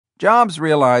Jobs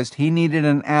realized he needed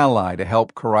an ally to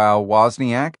help corral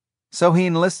Wozniak, so he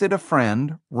enlisted a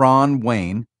friend, Ron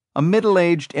Wayne, a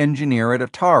middle-aged engineer at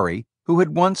Atari who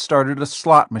had once started a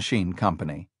slot machine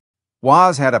company.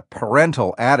 Woz had a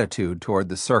parental attitude toward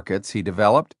the circuits he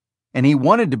developed, and he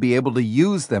wanted to be able to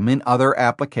use them in other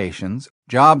applications.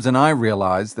 Jobs and I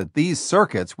realized that these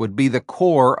circuits would be the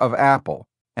core of Apple,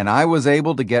 and I was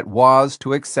able to get Woz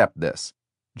to accept this.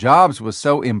 Jobs was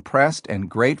so impressed and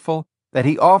grateful that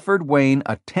he offered Wayne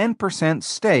a 10%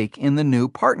 stake in the new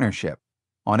partnership.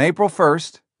 On April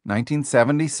 1st,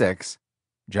 1976,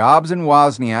 Jobs and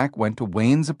Wozniak went to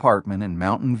Wayne's apartment in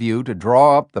Mountain View to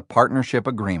draw up the partnership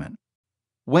agreement.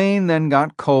 Wayne then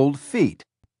got cold feet,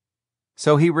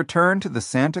 so he returned to the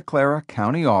Santa Clara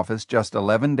County office just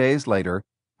 11 days later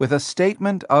with a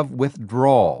statement of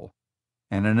withdrawal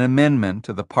and an amendment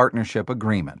to the partnership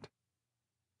agreement.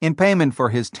 In payment for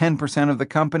his 10% of the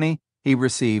company, he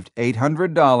received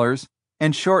 $800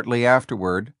 and shortly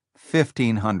afterward,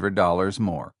 $1,500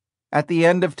 more. At the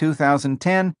end of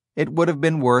 2010, it would have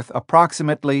been worth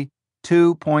approximately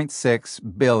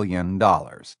 $2.6 billion.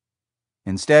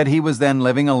 Instead, he was then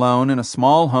living alone in a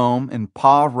small home in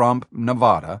Paw Rump,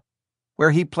 Nevada,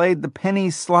 where he played the penny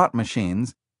slot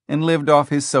machines and lived off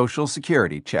his Social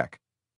Security check.